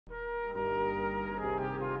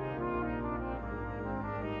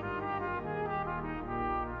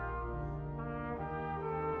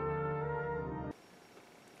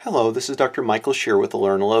Hello, this is Dr. Michael Shear with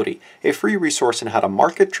Learn LODI, a free resource on how to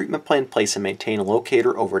market, treatment plan, place, and maintain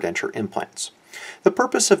LOCATOR Overdenture implants. The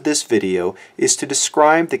purpose of this video is to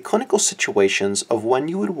describe the clinical situations of when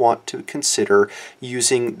you would want to consider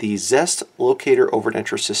using the Zest LOCATOR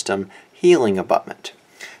Overdenture system healing abutment.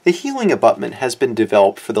 The healing abutment has been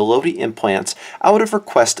developed for the LODI implants out of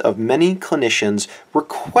request of many clinicians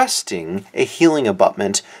requesting a healing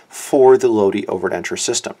abutment for the LODI Overdenture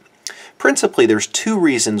system. Principally, there's two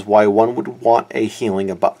reasons why one would want a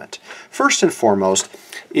healing abutment. First and foremost,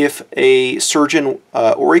 if a surgeon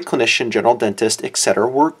or a clinician, general dentist, etc.,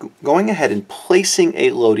 were going ahead and placing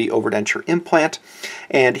a LODI overdenture implant,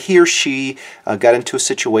 and he or she got into a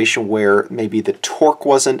situation where maybe the torque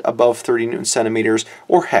wasn't above 30 Newton centimeters,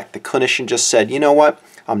 or heck, the clinician just said, you know what,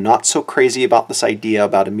 I'm not so crazy about this idea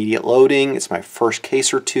about immediate loading, it's my first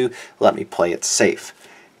case or two, let me play it safe.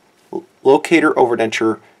 LOCATOR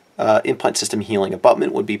Overdenture implant system healing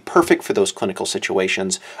abutment would be perfect for those clinical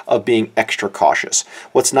situations of being extra cautious.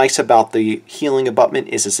 What's nice about the healing abutment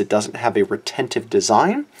is it doesn't have a retentive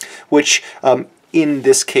design, which in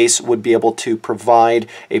this case would be able to provide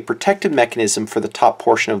a protective mechanism for the top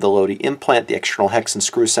portion of the LODI implant, the external hex and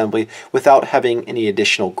screw assembly, without having any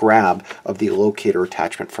additional grab of the locator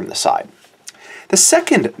attachment from the side. The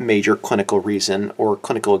second major clinical reason or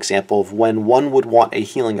clinical example of when one would want a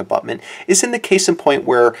healing abutment is in the case in point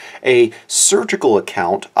where a surgical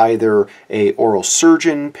account, either a oral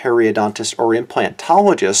surgeon, periodontist, or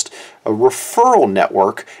implantologist, a referral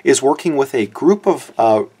network is working with a group of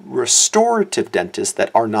restorative dentists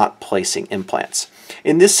that are not placing implants.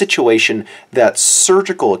 In this situation, that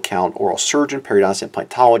surgical account, oral surgeon, periodontist,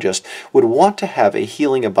 implantologist, would want to have a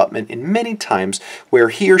healing abutment in many times where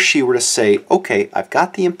he or she were to say, okay, I've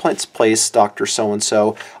got the implants placed, Dr.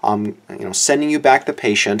 So-and-so, I'm sending you back the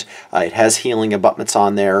patient, it has healing abutments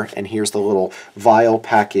on there, and here's the little vial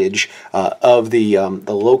package of the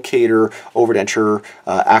LOCATOR Overdenture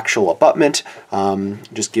actual abutment.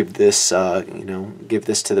 Just give this, give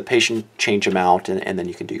this to the patient, change them out, and then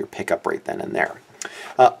you can do your pickup right then and there.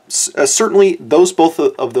 Certainly, both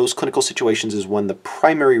of those clinical situations is the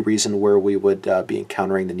primary reason where we would be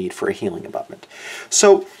encountering the need for a healing abutment.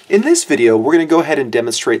 So in this video, we're going to go ahead and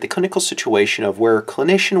demonstrate the clinical situation of where a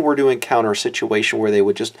clinician were to encounter a situation where they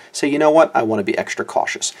would just say, you know what, I want to be extra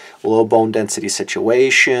cautious. Low bone density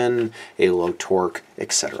situation, a low torque,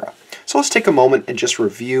 etc. So let's take a moment and just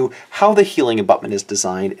review how the healing abutment is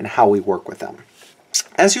designed and how we work with them.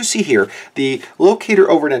 As you see here, the LOCATOR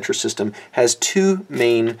Overdenture system has two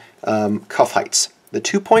main cuff heights, the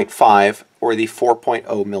 2.5 or the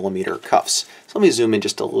 4.0 millimeter cuffs. So let me zoom in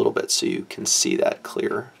just a little bit so you can see that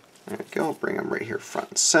clear. There we go, bring them right here front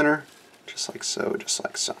and center, just like so, just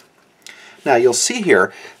like so. Now you'll see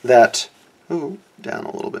here that, down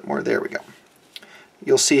a little bit more, there we go.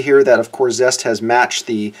 You'll see here that, of course, Zest has matched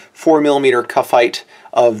the 4 millimeter cuff height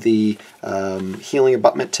of the healing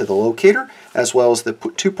abutment to the LOCATOR, as well as the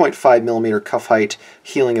 2.5 millimeter cuff height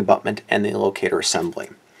healing abutment and the LOCATOR assembly.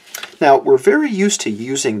 Now, we're very used to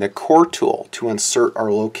using the core tool to insert our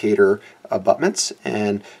LOCATOR abutments,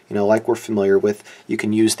 and like we're familiar with, you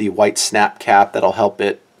can use the white snap cap that'll help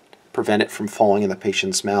it prevent it from falling in the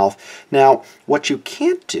patient's mouth. Now, what you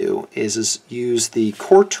can't do is use the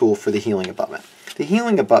core tool for the healing abutment. The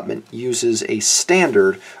healing abutment uses a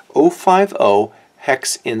standard 050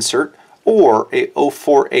 hex insert or a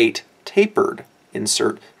 048 tapered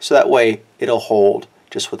insert, so that way it'll hold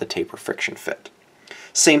just with a taper friction fit.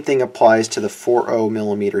 Same thing applies to the 40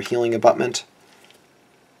 millimeter healing abutment.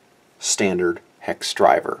 Standard hex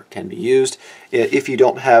driver can be used. If you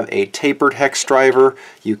don't have a tapered hex driver,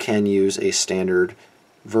 you can use a standard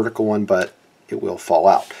vertical one, but it will fall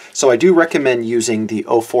out. So I do recommend using the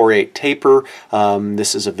 048 taper.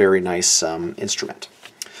 This is a very nice instrument.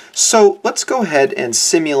 So let's go ahead and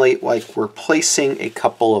simulate like we're placing a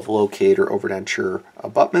couple of LOCATOR Overdenture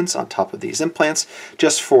abutments on top of these implants.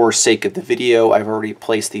 Just for sake of the video, I've already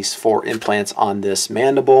placed these 4 implants on this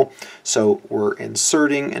mandible. So we're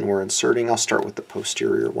inserting and we're inserting. I'll start with the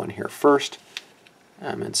posterior one here first.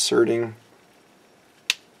 I'm inserting.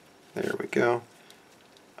 There we go.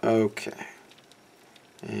 Okay.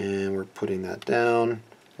 And we're putting that down,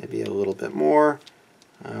 maybe a little bit more.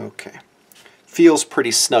 Okay. Feels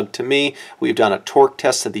pretty snug to me. We've done a torque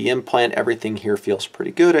test of the implant. Everything here feels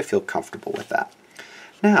pretty good. I feel comfortable with that.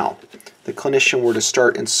 Now, the clinician were to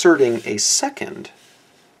start inserting a second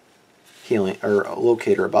healing or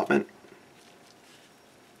LOCATOR abutment.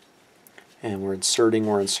 And we're inserting,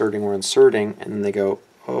 and then they go,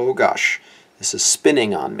 oh gosh, this is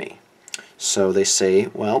spinning on me. So they say,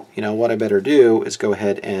 well, you know what I better do is go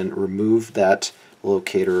ahead and remove that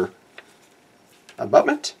LOCATOR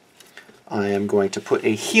abutment. I am going to put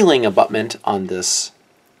a healing abutment on this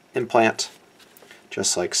implant,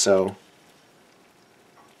 just like so,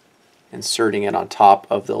 inserting it on top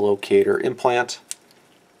of the locator implant.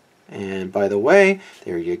 And by the way,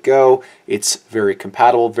 there you go. It's very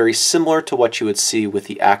compatible, very similar to what you would see with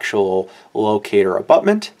the actual locator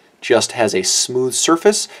abutment. Just has a smooth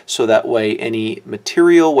surface, so that way any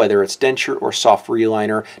material, whether it's denture or soft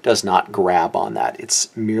reliner, does not grab on that.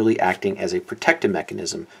 It's merely acting as a protective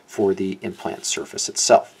mechanism for the implant surface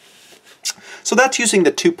itself. So that's using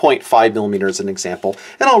the 2.5 millimeter as an example,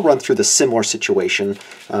 and I'll run through the similar situation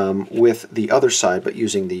with the other side, but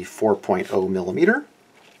using the 4.0 millimeter.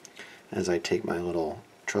 As I take my little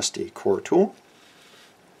trusty core tool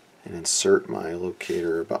and insert my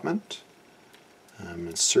locator abutment. I'm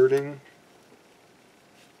inserting.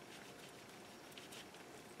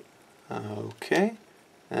 Okay,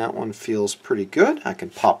 that one feels pretty good. I can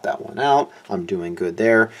pop that one out. I'm doing good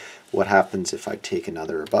there. What happens if I take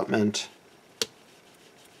another abutment?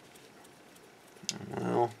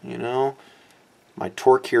 Well, you know, my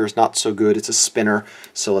torque here is not so good. It's a spinner,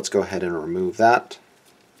 so let's go ahead and remove that.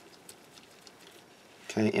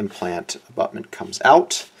 Okay, implant abutment comes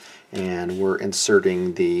out, and we're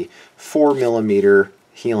inserting the 4 millimeter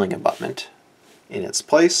healing abutment in its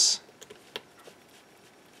place.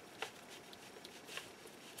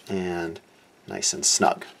 And nice and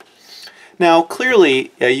snug. Now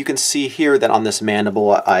clearly you can see here that on this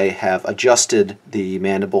mandible I have adjusted the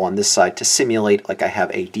mandible on this side to simulate like I have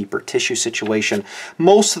a deeper tissue situation.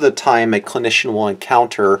 Most of the time a clinician will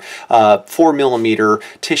encounter 4 millimeter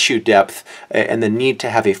tissue depth and the need to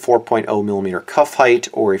have a 4.0 millimeter cuff height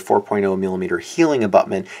or a 4.0 millimeter healing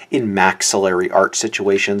abutment in maxillary arch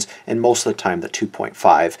situations, and most of the time the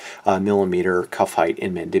 2.5 millimeter cuff height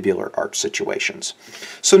in mandibular arch situations.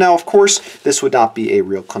 So now of course this would not be a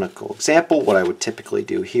real clinical example. What I would typically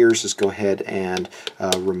do here is just go ahead and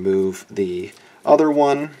remove the other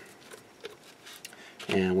one,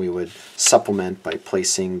 and we would supplement by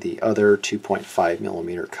placing the other 2.5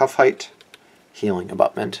 millimeter cuff height healing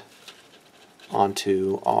abutment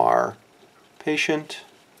onto our patient.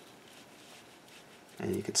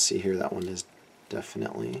 And you can see here that one is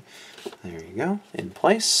definitely, there you go, in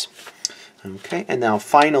place. Okay, and now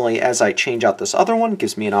finally, as I change out this other one, it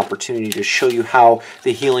gives me an opportunity to show you how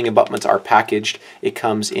the healing abutments are packaged. It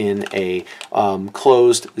comes in a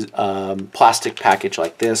closed plastic package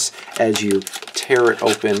like this. As you tear it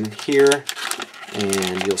open here,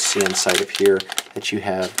 and you'll see inside of here that you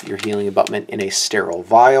have your healing abutment in a sterile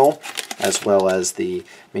vial, as well as the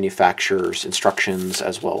manufacturer's instructions,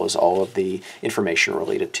 as well as all of the information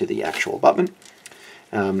related to the actual abutment.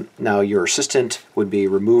 Now your assistant would be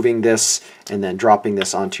removing this and then dropping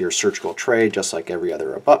this onto your surgical tray just like every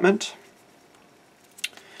other abutment.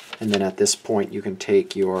 And then at this point you can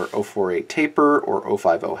take your 048 taper or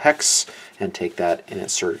 050 hex and take that and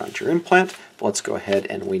insert it onto your implant. But let's go ahead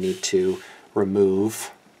and we need to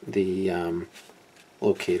remove the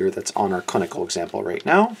locator that's on our clinical example right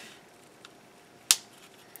now.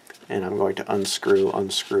 And I'm going to unscrew,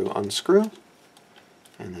 unscrew, unscrew,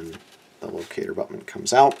 and then the locator abutment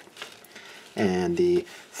comes out, and the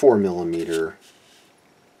 4 millimeter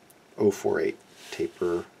 048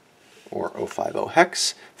 taper or 050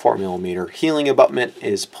 hex 4 millimeter healing abutment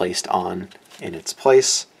is placed on in its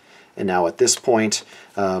place. And now at this point,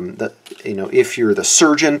 if you're the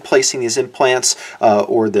surgeon placing these implants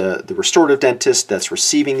or the restorative dentist that's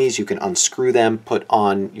receiving these, you can unscrew them, put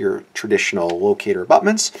on your traditional locator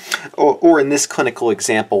abutments. Or in this clinical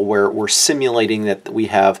example where we're simulating that we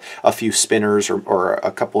have a few spinners or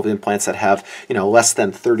a couple of implants that have less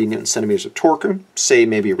than 30 Newton centimeters of torque, say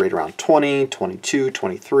maybe right around 20, 22,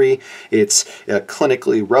 23. It's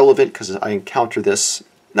clinically relevant because I encounter this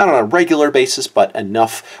not on a regular basis, but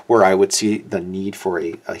enough where I would see the need for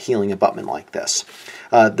a healing abutment like this.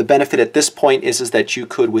 The benefit at this point is that you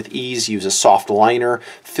could with ease use a soft liner,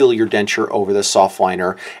 fill your denture over the soft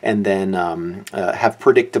liner, and then have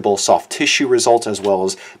predictable soft tissue results, as well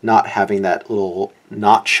as not having that little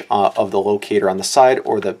notch of the locator on the side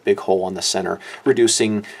or the big hole on the center,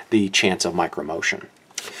 reducing the chance of micromotion.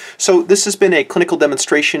 So this has been a clinical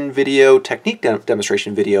demonstration video, technique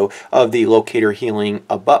demonstration video of the locator healing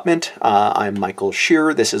abutment. I'm Michael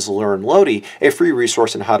Shearer. This is Learn LODI, a free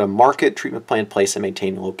resource on how to market, treatment plan, place, and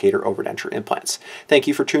maintain locator overdenture implants. Thank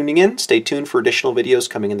you for tuning in. Stay tuned for additional videos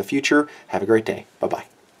coming in the future. Have a great day. Bye-bye.